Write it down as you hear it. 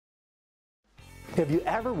Have you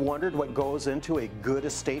ever wondered what goes into a good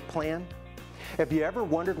estate plan? Have you ever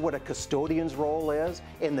wondered what a custodian's role is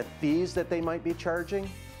and the fees that they might be charging?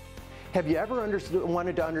 Have you ever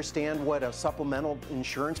wanted to understand what a supplemental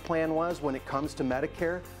insurance plan was when it comes to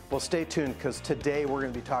Medicare? Well, stay tuned because today we're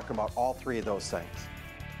going to be talking about all three of those things.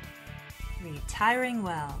 Retiring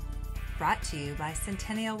Well, brought to you by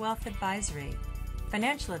Centennial Wealth Advisory,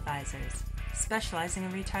 financial advisors specializing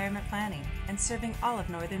in retirement planning and serving all of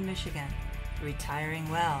Northern Michigan. Retiring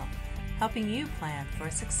Well, helping you plan for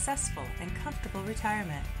a successful and comfortable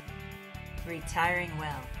retirement. Retiring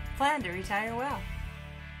Well, plan to retire well.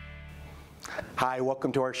 Hi,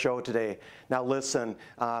 welcome to our show today. Now listen,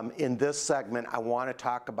 in this segment I want to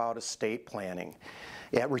talk about estate planning.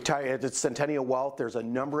 At Centennial Wealth, there's a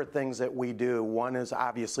number of things that we do. One is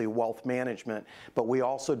obviously wealth management, but we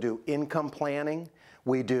also do income planning,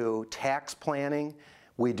 we do tax planning,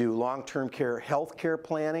 we do long-term care health care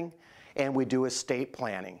planning, and we do estate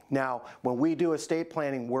planning. Now, when we do estate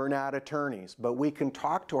planning, we're not attorneys, but we can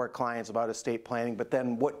talk to our clients about estate planning, but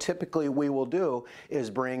then what typically we will do is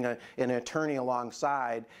bring an attorney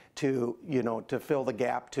alongside to fill the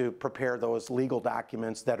gap, to prepare those legal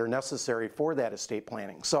documents that are necessary for that estate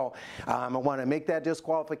planning. So I want to make that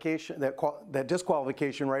disqualification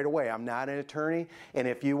right away. I'm not an attorney, and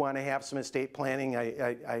if you want to have some estate planning,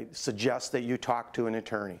 I suggest that you talk to an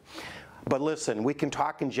attorney. But listen, we can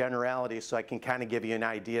talk in generalities so I can kind of give you an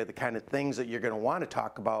idea of the kind of things that you're going to want to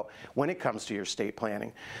talk about when it comes to your estate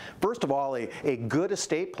planning. First of all, a good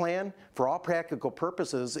estate plan, for all practical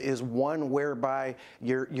purposes, is one whereby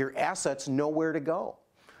your assets know where to go.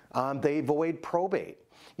 They avoid probate.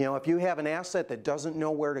 You know, if you have an asset that doesn't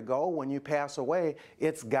know where to go when you pass away,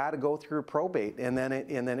 it's got to go through probate, and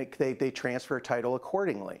then they transfer title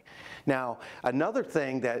accordingly. Now, another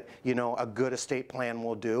thing that a good estate plan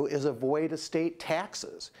will do is avoid estate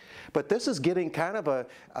taxes. But this is getting kind of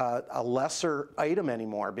a lesser item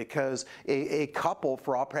anymore, because a couple,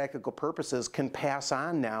 for all practical purposes, can pass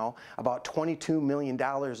on now about $22 million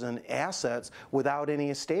in assets without any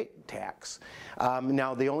estate tax.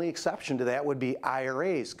 Now, the only exception to that would be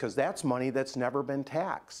IRAs, because that's money that's never been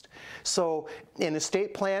taxed. So in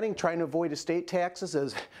estate planning, trying to avoid estate taxes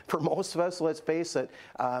is, for most of us, let's face it,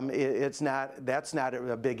 that's not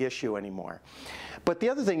a big issue anymore. But the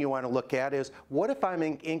other thing you want to look at is, what if I'm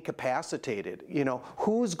incapacitated?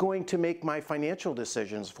 Who's going to make my financial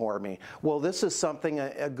decisions for me? Well, this is something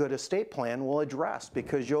a good estate plan will address,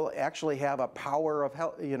 because you'll actually have a power of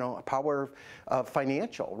a power of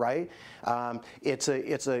financial, right? It's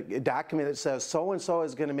a document that says so and so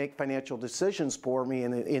is going to make financial decisions for me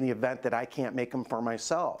in the event that I can't make them for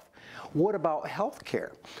myself. What about health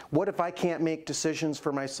care? What if I can't make decisions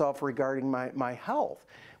for myself regarding my health?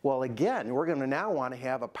 Well, again, we're going to now want to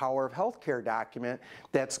have a power of healthcare document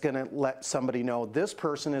that's going to let somebody know this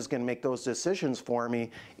person is going to make those decisions for me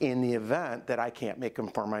in the event that I can't make them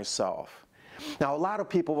for myself. Now, a lot of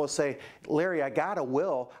people will say, Larry, I got a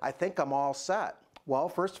will. I think I'm all set. Well,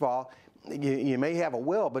 first of all, you may have a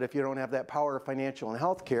will, but if you don't have that power of financial and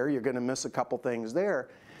health care, you're going to miss a couple things there.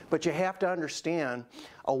 But you have to understand,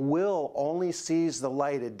 a will only sees the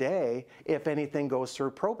light of day if anything goes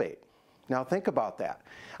through probate. Now think about that.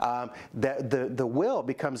 The will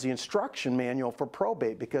becomes the instruction manual for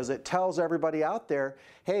probate, because it tells everybody out there,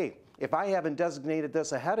 hey, if I haven't designated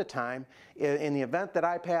this ahead of time, in the event that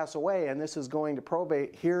I pass away and this is going to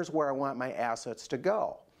probate, here's where I want my assets to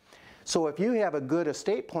go. So if you have a good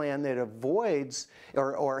estate plan that avoids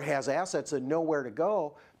or has assets that know where to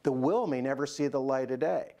go, the will may never see the light of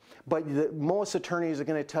day. But most attorneys are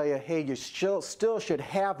going to tell you, hey, you still should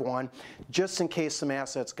have one just in case some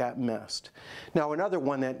assets got missed. Now, another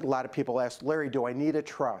one that a lot of people ask, Larry, do I need a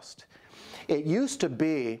trust? It used to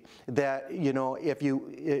be that, if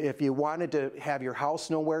you wanted to have your house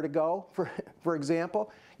know where to go, for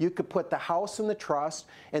example, you could put the house in the trust,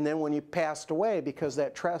 and then when you passed away, because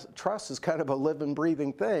that trust is kind of a living,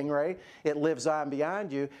 breathing thing, right? It lives on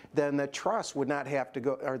beyond you, then the trust would not have to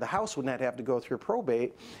go, or the house would not have to go through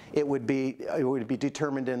probate. It would be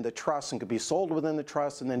determined in the trust and could be sold within the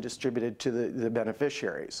trust and then distributed to the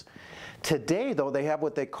beneficiaries. Today, though, they have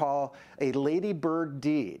what they call a ladybird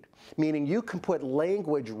deed, meaning you can put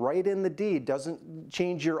language right in the deed. Doesn't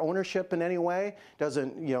change your ownership in any way,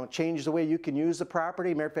 doesn't change the way you can use the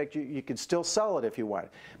property. Matter of fact, you could still sell it if you want.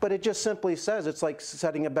 But it just simply says, it's like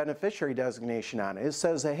setting a beneficiary designation on it. It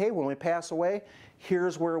says that, hey, when we pass away,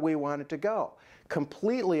 here's where we want it to go.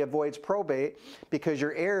 Completely avoids probate, because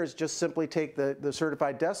your heirs just simply take the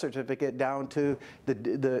certified death certificate down to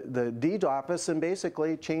the deed office and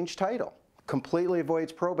basically change title. Completely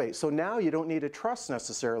avoids probate. So now you don't need a trust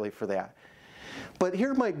necessarily for that. But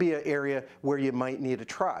here might be an area where you might need a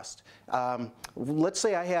trust. Let's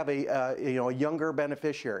say I have a younger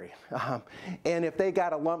beneficiary, and if they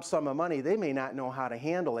got a lump sum of money, they may not know how to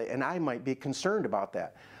handle it, and I might be concerned about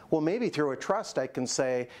that. Well, maybe through a trust I can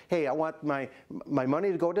say, hey, I want my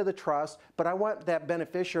money to go to the trust, but I want that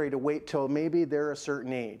beneficiary to wait till maybe they're a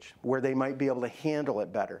certain age where they might be able to handle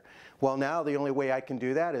it better. Well, now the only way I can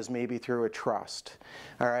do that is maybe through a trust.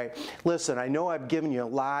 All right. Listen, I know I've given you a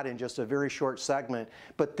lot in just a very short segment,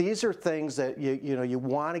 but these are things that you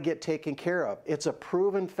want to get taken care of. It's a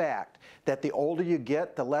proven fact that the older you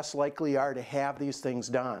get, the less likely you are to have these things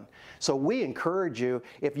done. So we encourage you,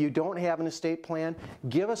 if you don't have an estate plan,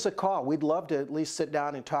 give us a call. We'd love to at least sit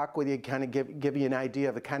down and talk with you, kind of give you an idea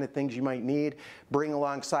of the kind of things you might need, bring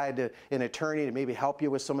alongside an attorney to maybe help you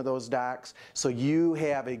with some of those docs so you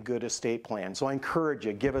have a good estate plan. So I encourage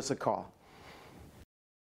you, give us a call.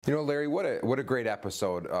 You know, Larry, what a great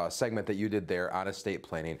episode, segment that you did there on estate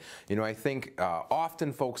planning. You know, I think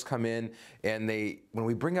often folks come in and when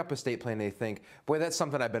we bring up estate planning, they think, boy, that's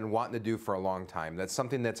something I've been wanting to do for a long time. That's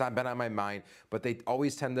something that's been on my mind, but they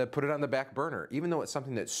always tend to put it on the back burner, even though it's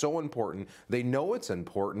something that's so important. They know it's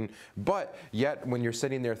important, but yet when you're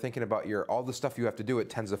sitting there thinking about all the stuff you have to do, it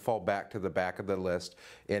tends to fall back to the back of the list,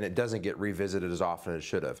 and it doesn't get revisited as often as it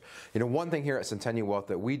should have. You know, one thing here at Centennial Wealth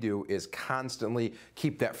that we do is constantly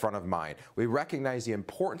keep that front of mind. We recognize the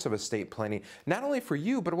importance of estate planning, not only for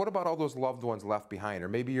you, but what about all those loved ones left behind? Or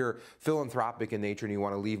maybe you're philanthropic in nature and you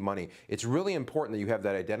want to leave money. It's really important that you have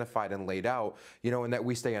that identified and laid out, you know, and that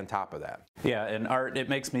we stay on top of that. Yeah, and Art, it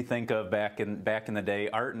makes me think of back in the day.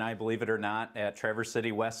 Art and I, believe it or not, at Traverse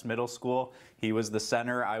City West Middle School, he was the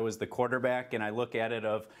center, I was the quarterback, and I look at it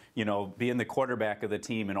of, you know, being the quarterback of the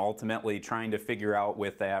team and ultimately trying to figure out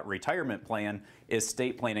with that retirement plan,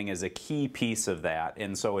 estate planning is a key piece of that.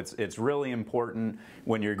 And so it's really important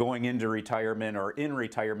when you're going into retirement or in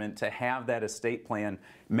retirement to have that estate plan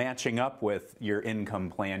matching up with your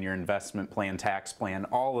income plan, your investment plan, tax plan,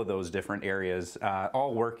 all of those different areas,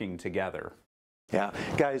 all working together. Yeah,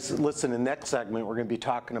 guys, listen, in the next segment, we're going to be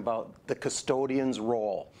talking about the custodian's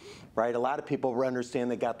role, right? A lot of people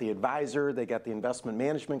understand they got the advisor, they got the investment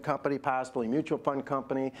management company, possibly mutual fund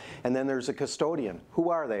company, and then there's a custodian. Who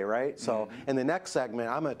are they, right? So in the next segment,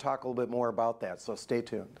 I'm going to talk a little bit more about that, so stay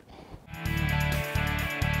tuned.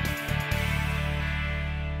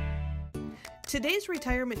 Today's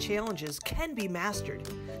retirement challenges can be mastered.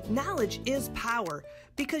 Knowledge is power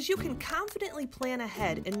because you can confidently plan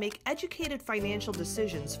ahead and make educated financial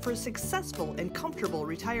decisions for a successful and comfortable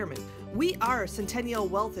retirement. We are Centennial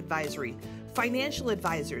Wealth Advisory, financial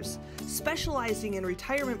advisors specializing in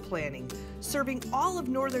retirement planning, serving all of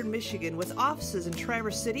northern Michigan with offices in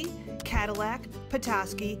Traverse City, Cadillac,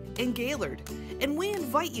 Petoskey, and Gaylord. And we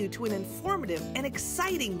invite you to an informative and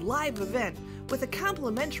exciting live event with a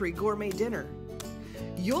complimentary gourmet dinner.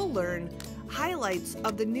 You'll learn highlights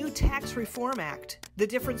of the new Tax Reform Act, the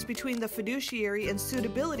difference between the fiduciary and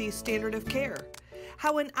suitability standard of care,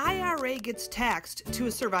 how an IRA gets taxed to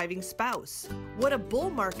a surviving spouse, what a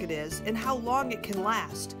bull market is and how long it can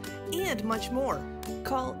last, and much more.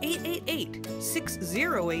 Call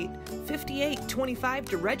 888-608-5825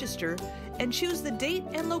 to register and choose the date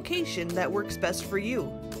and location that works best for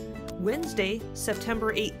you. Wednesday,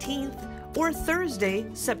 September 18th or Thursday,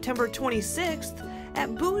 September 26th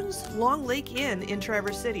at Boone's Long Lake Inn in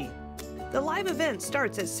Traverse City. The live event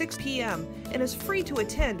starts at 6 p.m. and is free to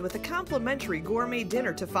attend with a complimentary gourmet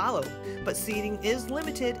dinner to follow, but seating is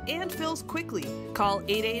limited and fills quickly. Call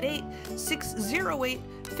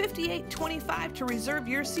 888-608-5825 to reserve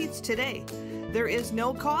your seats today. There is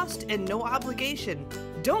no cost and no obligation.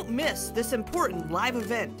 Don't miss this important live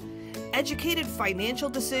event. Educated financial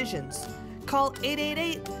decisions. Call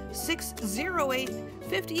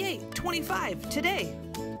 888-608-5825 today.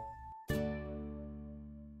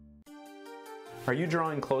 Are you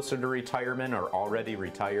drawing closer to retirement or already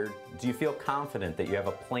retired? Do you feel confident that you have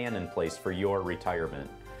a plan in place for your retirement?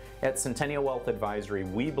 At Centennial Wealth Advisory,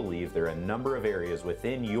 we believe there are a number of areas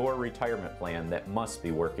within your retirement plan that must be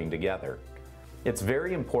working together. It's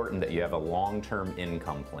very important that you have a long-term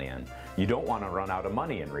income plan. You don't want to run out of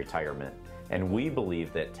money in retirement. And we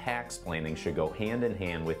believe that tax planning should go hand in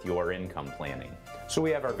hand with your income planning. So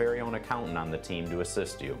we have our very own accountant on the team to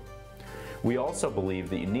assist you. We also believe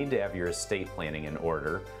that you need to have your estate planning in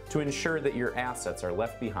order to ensure that your assets are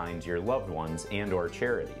left behind to your loved ones and or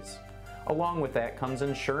charities. Along with that comes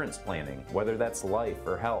insurance planning, whether that's life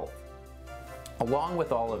or health. Along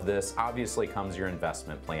with all of this, obviously comes your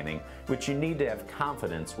investment planning, which you need to have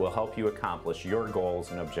confidence will help you accomplish your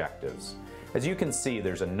goals and objectives. As you can see,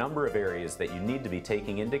 there's a number of areas that you need to be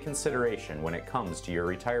taking into consideration when it comes to your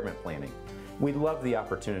retirement planning. We'd love the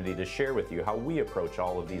opportunity to share with you how we approach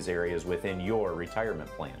all of these areas within your retirement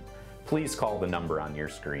plan. Please call the number on your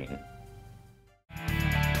screen.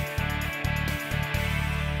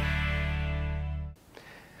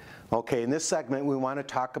 Okay, in this segment we want to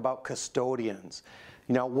talk about custodians.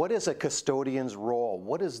 You know, what is a custodian's role?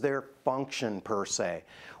 What is their function per se?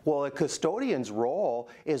 Well, a custodian's role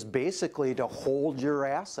is basically to hold your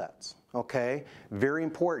assets. Okay, very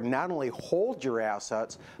important. Not only hold your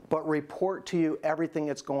assets, but report to you everything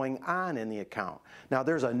that's going on in the account. Now,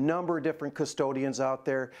 there's a number of different custodians out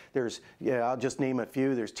there. There's, I'll just name a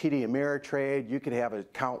few. There's TD Ameritrade. You could have an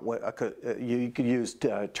account. You could use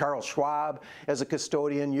Charles Schwab as a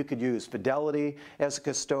custodian. You could use Fidelity as a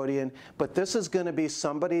custodian. But this is going to be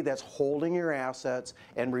somebody that's holding your assets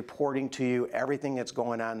and reporting to you everything that's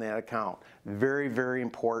going on in that account. Very, very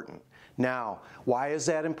important. Now, why is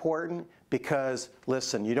that important? Because,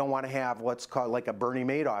 listen, you don't want to have what's called like a Bernie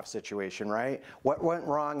Madoff situation, right? What went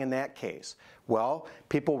wrong in that case? Well,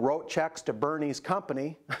 people wrote checks to Bernie's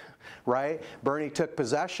company, right? Bernie took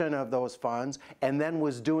possession of those funds and then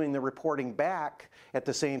was doing the reporting back at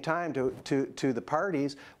the same time to the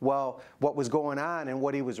parties. Well, what was going on and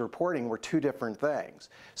what he was reporting were two different things.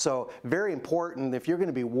 So very important, if you're going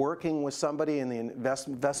to be working with somebody in the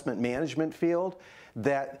investment management field,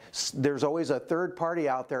 that there's always a third party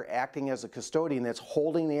out there acting as a custodian that's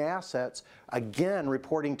holding the assets, again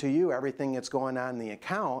reporting to you everything that's going on in the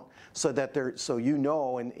account, so that so you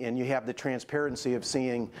know and you have the transparency of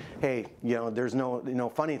seeing, hey, you know, there's no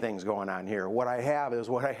funny things going on here. What I have is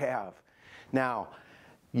what I have. Now,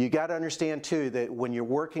 you got to understand too that when you're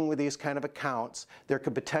working with these kind of accounts, there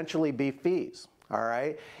could potentially be fees. All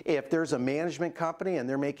right. If there's a management company and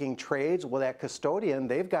they're making trades, well, that custodian,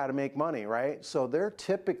 they've got to make money, right? So they're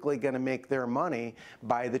typically going to make their money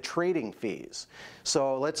by the trading fees.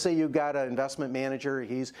 So let's say you've got an investment manager,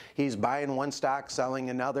 he's buying one stock, selling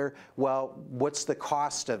another. Well, what's the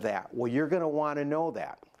cost of that? Well, you're going to want to know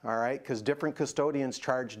that. All right, because different custodians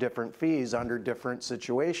charge different fees under different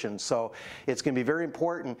situations. So it's going to be very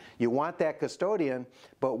important. You want that custodian,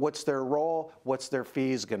 but what's their role? What's their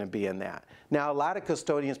fees going to be in that? Now, a lot of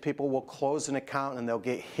custodians, people will close an account and they'll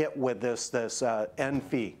get hit with this end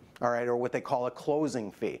fee. All right, or what they call a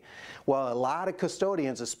closing fee. Well, a lot of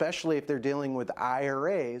custodians, especially if they're dealing with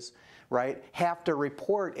IRAs, right, have to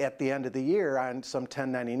report at the end of the year on some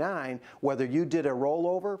 1099 whether you did a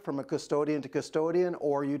rollover from a custodian to custodian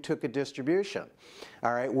or you took a distribution.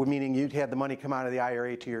 All right, meaning you'd had the money come out of the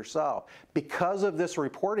IRA to yourself. Because of this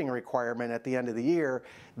reporting requirement at the end of the year,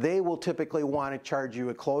 they will typically want to charge you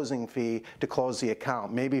a closing fee to close the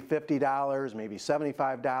account. Maybe $50, maybe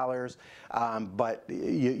 $75, but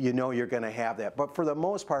you know you're going to have that. But for the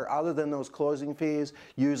most part, other than those closing fees,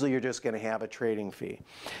 usually you're just going to have a trading fee.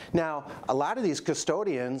 Now, a lot of these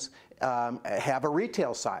custodians have a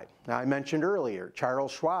retail side. Now, I mentioned earlier,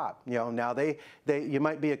 Charles Schwab. You know, now you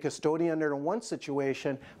might be a custodian under one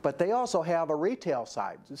situation, but they also have a retail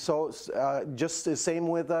side. So just the same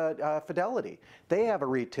with Fidelity. They have a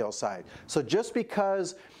retail side. So just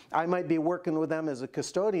because I might be working with them as a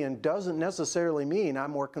custodian doesn't necessarily mean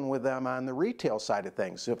I'm working with them on the retail side of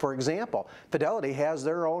things. So for example, Fidelity has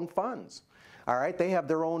their own funds. All right, they have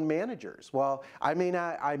their own managers. Well, I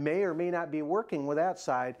may or may not be working with that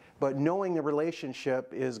side, but knowing the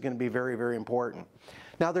relationship is going to be very, very important.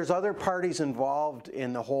 Now, there's other parties involved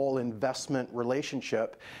in the whole investment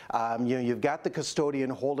relationship. You know, you've got the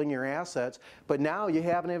custodian holding your assets, but now you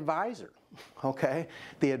have an advisor. Okay,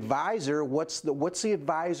 the advisor, what's the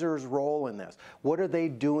advisor's role in this? What are they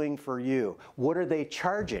doing for you? What are they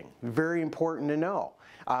charging? Very important to know.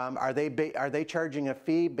 Are they charging a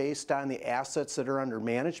fee based on the assets that are under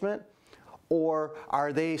management, or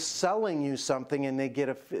are they selling you something and they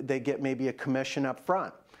get maybe a commission up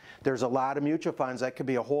front? There's a lot of mutual funds that could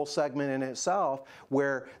be a whole segment in itself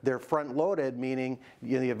where they're front loaded, meaning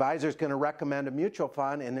the advisor is going to recommend a mutual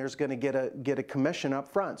fund and there's going to get a commission up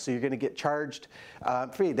front. So you're going to get charged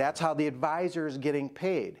fee. That's how the advisor is getting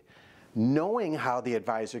paid. Knowing how the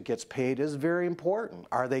advisor gets paid is very important.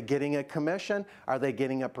 Are they getting a commission? Are they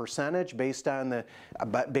getting a percentage based on the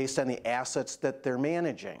assets that they're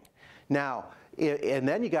managing? Now, and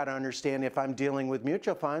then you got to understand, if I'm dealing with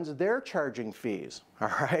mutual funds, they're charging fees. All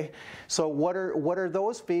right. So what are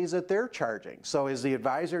those fees that they're charging? So is the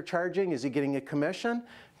advisor charging? Is he getting a commission?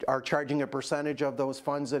 Or charging a percentage of those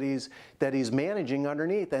funds that he's managing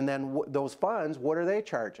underneath? And then those funds, what are they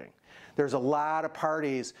charging? There's a lot of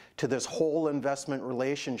parties to this whole investment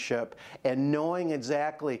relationship, and knowing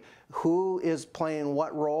exactly who is playing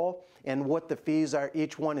what role and what the fees are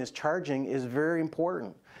each one is charging is very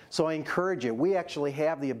important. So I encourage you, we actually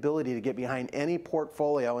have the ability to get behind any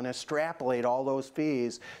portfolio and extrapolate all those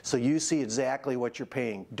fees so you see exactly what you're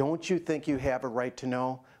paying. Don't you think you have a right to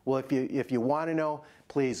know? Well, if you want to know,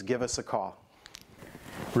 please give us a call.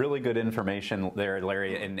 Really good information there,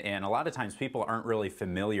 Larry, and a lot of times people aren't really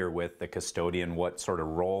familiar with the custodian, what sort of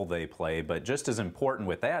role they play, but just as important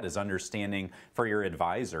with that is understanding for your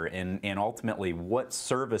advisor and ultimately what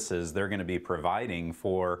services they're going to be providing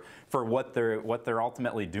for what they're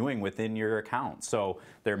ultimately doing within your account. So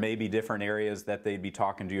there may be different areas that they'd be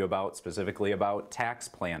talking to you about, specifically about tax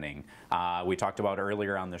planning. We talked about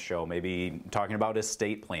earlier on the show, maybe talking about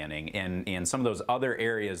estate planning and some of those other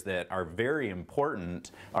areas that are very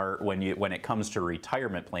important are when it comes to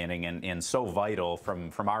retirement planning and so vital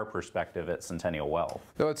from our perspective at Centennial Wealth.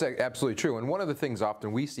 No, it's absolutely true. And one of the things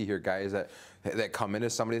often we see here, guys, that come in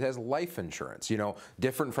is somebody that has life insurance, you know,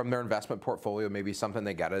 different from their investment portfolio, maybe something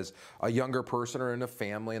they got as a younger person or in a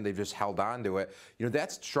family and they've just held on to it. You know,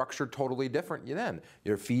 that's structured totally different then.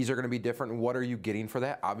 Your fees are going to be different. What are you getting for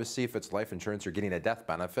that? Obviously, if it's life insurance, you're getting a death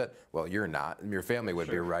benefit. Well, you're not. Your family would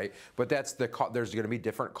be, right? But that's there's going to be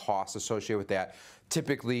different costs associated with that.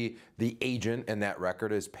 Typically, the agent in that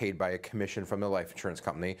record is paid by a commission from the life insurance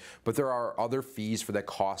company, but there are other fees for the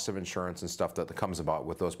cost of insurance and stuff that comes about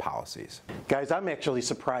with those policies. Guys, I'm actually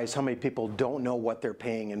surprised how many people don't know what they're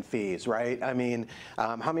paying in fees, right? I mean,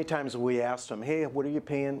 how many times have we asked them, hey, what are you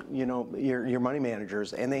paying, you know, your money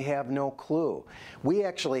managers, and they have no clue. We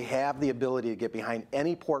actually have the ability to get behind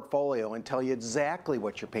any portfolio and tell you exactly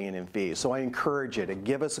what you're paying in fees. So I encourage you to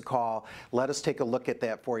give us a call. Let us take a look at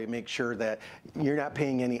that for you. Make sure that you're not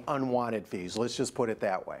paying any unwanted fees. Let's just put it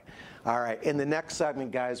that way. All right, in the next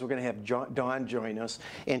segment, guys, we're going to have Dawn join us,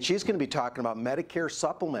 and she's going to be talking about Medicare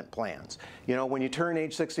supplement plans. You know, when you turn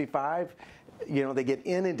age 65, you know, they get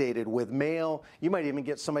inundated with mail. You might even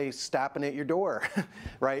get somebody stopping at your door,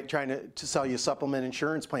 right, trying to sell you supplement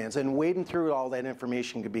insurance plans. And wading through all that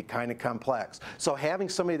information could be kind of complex. So having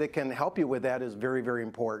somebody that can help you with that is very, very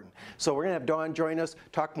important. So we're going to have Dawn join us,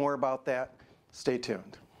 talk more about that. Stay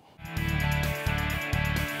tuned.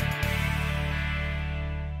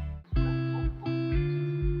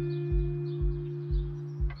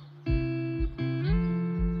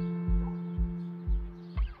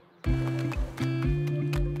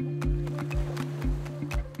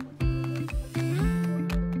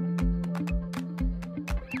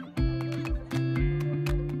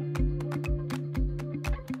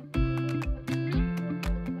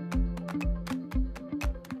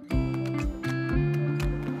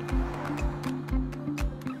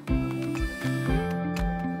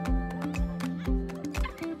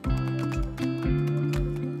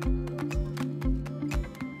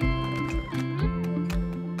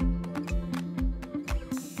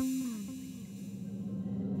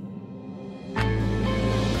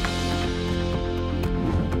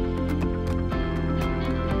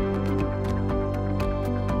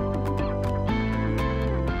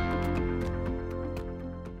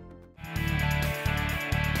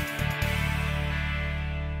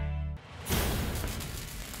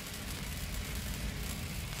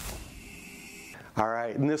 All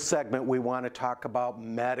right, in this segment, we want to talk about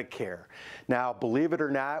Medicare. Now, believe it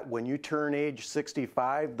or not, when you turn age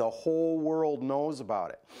 65, the whole world knows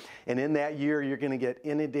about it. And in that year, you're going to get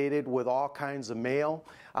inundated with all kinds of mail.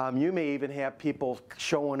 You may even have people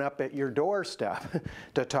showing up at your doorstep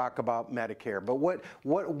to talk about Medicare. But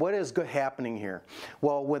what is happening here?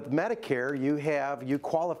 Well, with Medicare, you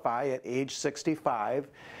qualify at age 65,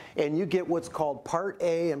 and you get what's called Part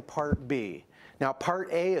A and Part B. Now,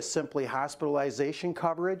 Part A is simply hospitalization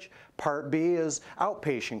coverage. Part B is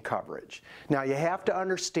outpatient coverage. Now, you have to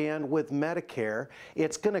understand with Medicare,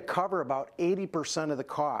 it's going to cover about 80% of the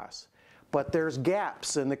cost. But there's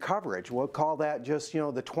gaps in the coverage. We'll call that just, you know,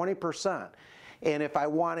 the 20%. And if I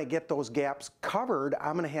want to get those gaps covered,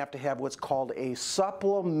 I'm going to have what's called a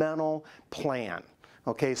supplemental plan.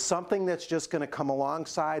 Okay, something that's just going to come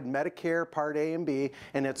alongside Medicare Part A and B,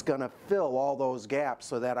 and it's going to fill all those gaps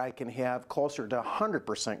so that I can have closer to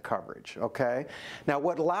 100% coverage, okay? Now,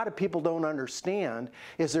 what a lot of people don't understand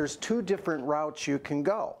is there's two different routes you can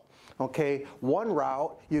go. Okay, one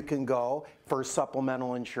route you can go for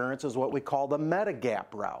supplemental insurance is what we call the Medigap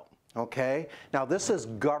route. Okay, now this is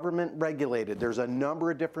government regulated. There's a number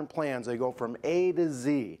of different plans. They go from A to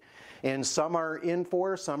Z. And some are in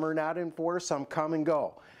force, some are not in force, some come and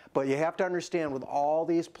go. But you have to understand with all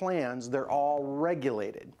these plans, they're all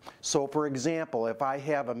regulated. So for example, if I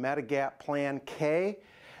have a Medigap Plan K,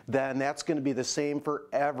 then that's going to be the same for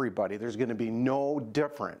everybody. There's going to be no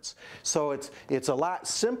difference. So it's a lot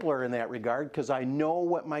simpler in that regard because I know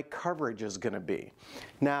what my coverage is going to be.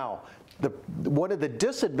 Now, One of the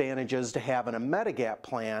disadvantages to having a Medigap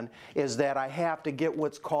plan is that I have to get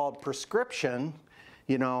what's called prescription,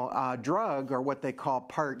 drug, or what they call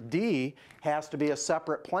Part D, has to be a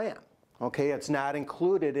separate plan. Okay, it's not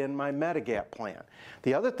included in my Medigap plan.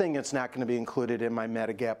 The other thing that's not going to be included in my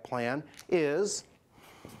Medigap plan is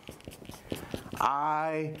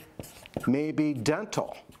maybe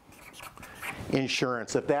dental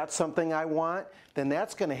insurance. If that's something I want, then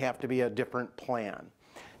that's going to have to be a different plan.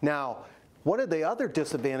 Now, one of the other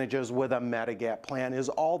disadvantages with a Medigap plan is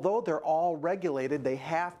although they're all regulated, they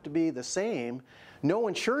have to be the same. No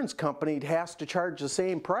insurance company has to charge the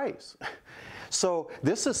same price. So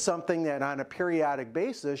this is something that on a periodic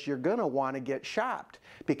basis you're going to want to get shopped,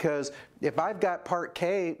 because if I've got Part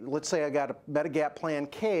K, let's say I got a Medigap Plan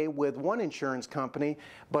K with one insurance company,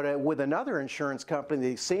 but with another insurance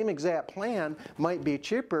company the same exact plan might be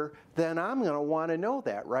cheaper, then I'm going to want to know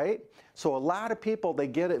that, right? So a lot of people, they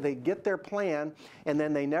get their plan and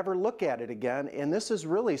then they never look at it again, and this is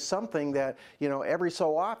really something that every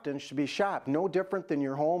so often should be shopped. No different than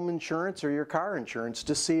your home insurance or your car insurance,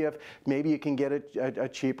 to see if maybe you can get a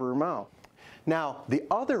cheaper amount. Now, the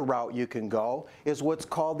other route you can go is what's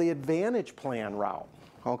called the Advantage Plan route.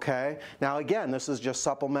 Okay, now again, this is just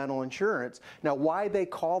supplemental insurance. Now, why they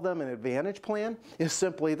call them an Advantage Plan is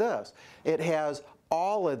simply this: it has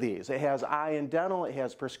all of these. It has eye and dental, it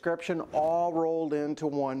has prescription, all rolled into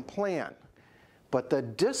one plan. But the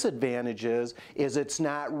disadvantage is it's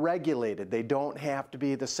not regulated. They don't have to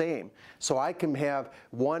be the same. So I can have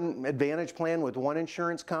one Advantage Plan with one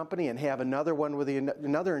insurance company and have another one with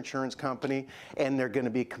another insurance company, and they're going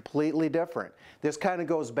to be completely different. This kind of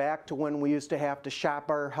goes back to when we used to have to shop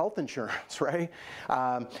our health insurance, right?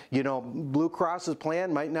 Blue Cross's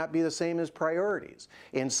plan might not be the same as Priority's.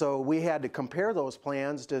 And so we had to compare those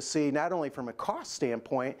plans to see, not only from a cost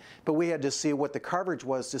standpoint, but we had to see what the coverage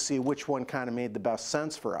was to see which one kind of made the best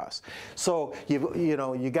sense for us. So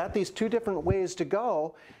you got these two different ways to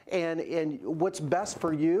go, and what's best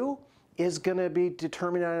for you is going to be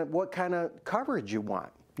determined on what kind of coverage you want.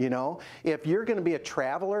 If you're going to be a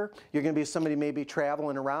traveler, you're going to be somebody maybe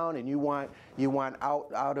traveling around, and you want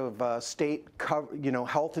out of state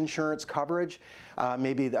health insurance coverage,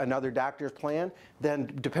 maybe another doctor's plan,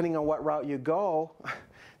 then depending on what route you go,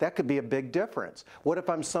 that could be a big difference. What if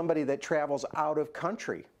I'm somebody that travels out of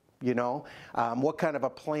country? What kind of a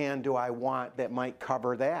plan do I want that might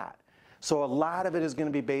cover that? So a lot of it is going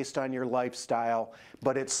to be based on your lifestyle,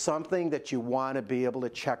 but it's something that you want to be able to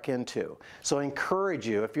check into. So I encourage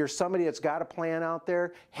you, if you're somebody that's got a plan out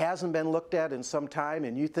there, hasn't been looked at in some time,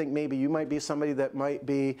 and you think maybe you might be somebody that might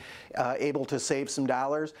be able to save some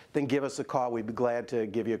dollars, then give us a call. We'd be glad to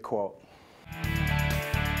give you a quote.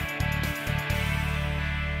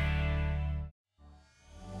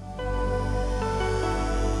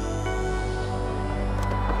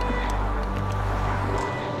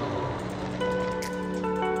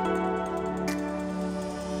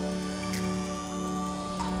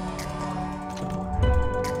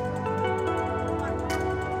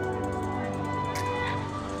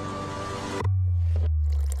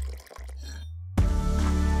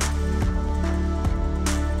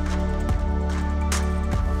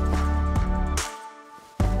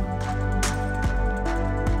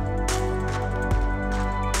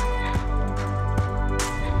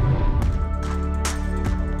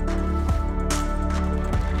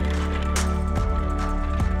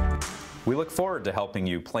 We look forward to helping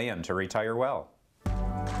you plan to retire well.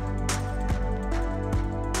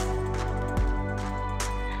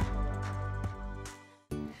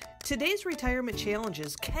 Today's retirement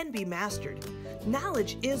challenges can be mastered.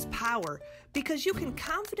 Knowledge is power, because you can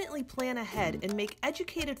confidently plan ahead and make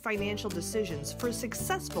educated financial decisions for a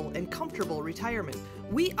successful and comfortable retirement.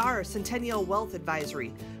 We are Centennial Wealth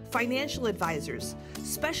Advisory, financial advisors,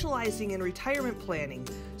 specializing in retirement planning,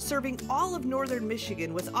 serving all of northern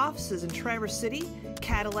Michigan with offices in Traverse City,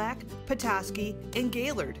 Cadillac, Petoskey, and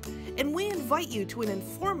Gaylord. And we invite you to an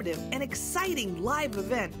informative and exciting live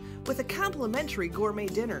event with a complimentary gourmet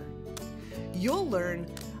dinner. You'll learn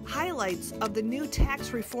highlights of the new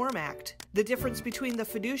Tax Reform Act, the difference between the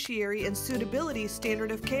fiduciary and suitability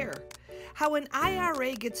standard of care, how an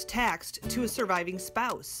IRA gets taxed to a surviving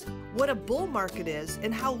spouse, what a bull market is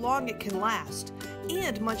and how long it can last,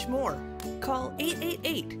 and much more. Call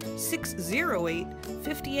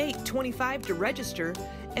 888-608-5825 to register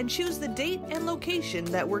and choose the date and location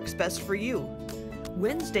that works best for you.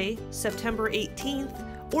 Wednesday, September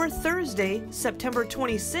 18th or Thursday, September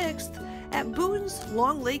 26th at Boone's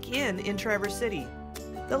Long Lake Inn in Traverse City.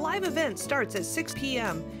 The live event starts at 6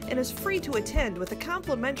 p.m. and is free to attend with a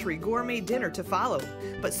complimentary gourmet dinner to follow.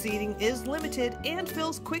 But seating is limited and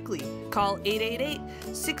fills quickly. Call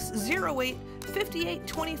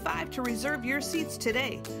 888-608-5825 to reserve your seats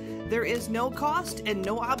today. There is no cost and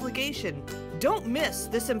no obligation. Don't miss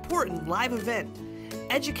this important live event.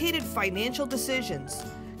 Educated Financial Decisions.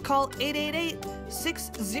 Call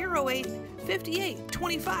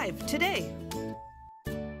 888-608-5825 today.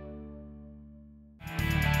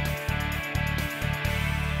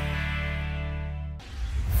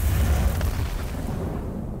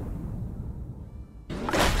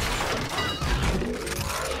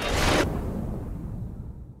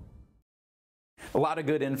 A lot of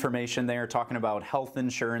good information there talking about health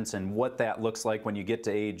insurance and what that looks like when you get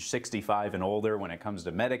to age 65 and older when it comes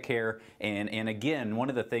to Medicare. And again, one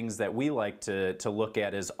of the things that we like to look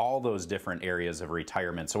at is all those different areas of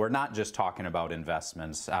retirement. So we're not just talking about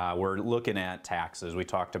investments. We're looking at taxes. We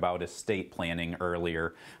talked about estate planning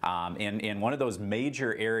earlier. And one of those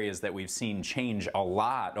major areas that we've seen change a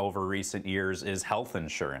lot over recent years is health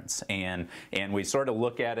insurance. And we sort of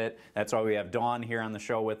look at it. That's why we have Dawn here on the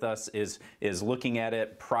show with us, is looking at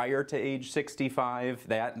it prior to age 65,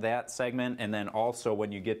 that segment, and then also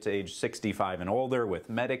when you get to age 65 and older with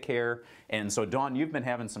Medicare. And so Dawn, you've been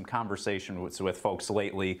having some conversation with folks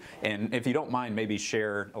lately, and if you don't mind, maybe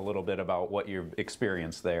share a little bit about what you've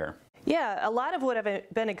experienced there. Yeah, a lot of what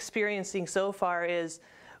I've been experiencing so far is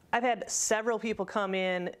I've had several people come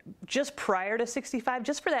in just prior to 65,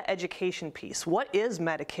 just for that education piece. What is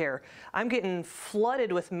Medicare? I'm getting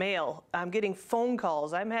flooded with mail. I'm getting phone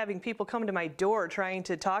calls. I'm having people come to my door trying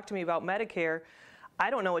to talk to me about Medicare. I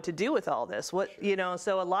don't know what to do with all this.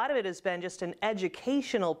 So a lot of it has been just an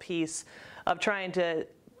educational piece of trying to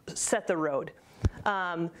set the road.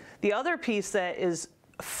 The other piece that is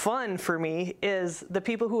fun for me is the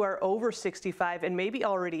people who are over 65 and maybe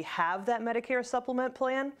already have that Medicare supplement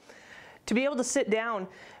plan. To be able to sit down,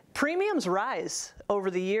 premiums rise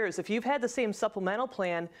over the years. If you've had the same supplemental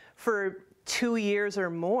plan for 2 years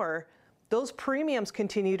or more, those premiums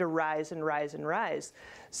continue to rise and rise and rise.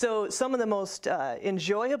 So some of the most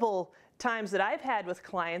enjoyable times that I've had with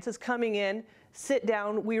clients is coming in, sit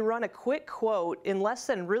down, we run a quick quote in less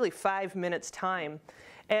than really 5 minutes time.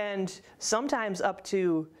 And sometimes up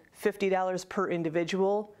to $50 per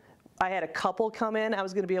individual. I had a couple come in, I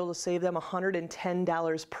was going to be able to save them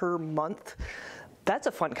 $110 per month. That's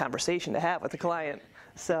a fun conversation to have with the client.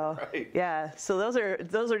 So right. Yeah, so those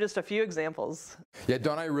are just a few examples. Yeah,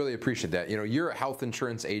 Dawn, I really appreciate that. You know, you're a health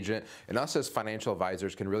insurance agent, and us as financial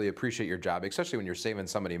advisors can really appreciate your job, especially when you're saving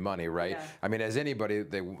somebody money, right? Yeah. I mean, as anybody,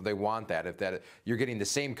 they want that. If you're getting the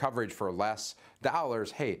same coverage for less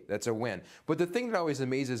dollars, hey, that's a win. But the thing that always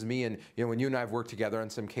amazes me, and when you and I have worked together on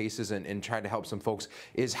some cases and tried to help some folks,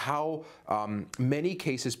 is how many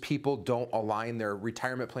cases people don't align their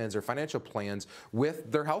retirement plans or financial plans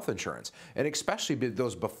with their health insurance, and especially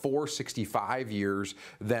those before 65 years.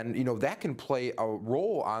 Then that can play a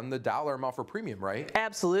role on the dollar amount for premium, right?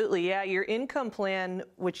 Absolutely, yeah. Your income plan,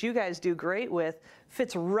 which you guys do great with,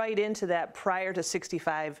 fits right into that prior to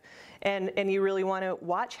 65. And you really want to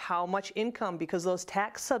watch how much income, because those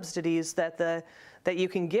tax subsidies that you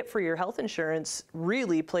can get for your health insurance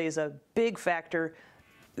really plays a big factor,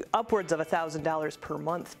 upwards of $1,000 per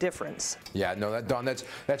month difference. Yeah, no, Dawn, that's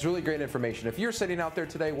really great information. If you're sitting out there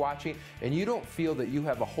today watching and you don't feel that you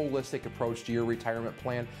have a holistic approach to your retirement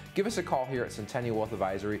plan, give us a call here at Centennial Wealth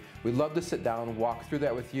Advisory. We'd love to sit down, walk through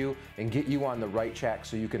that with you, and get you on the right track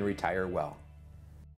so you can retire well.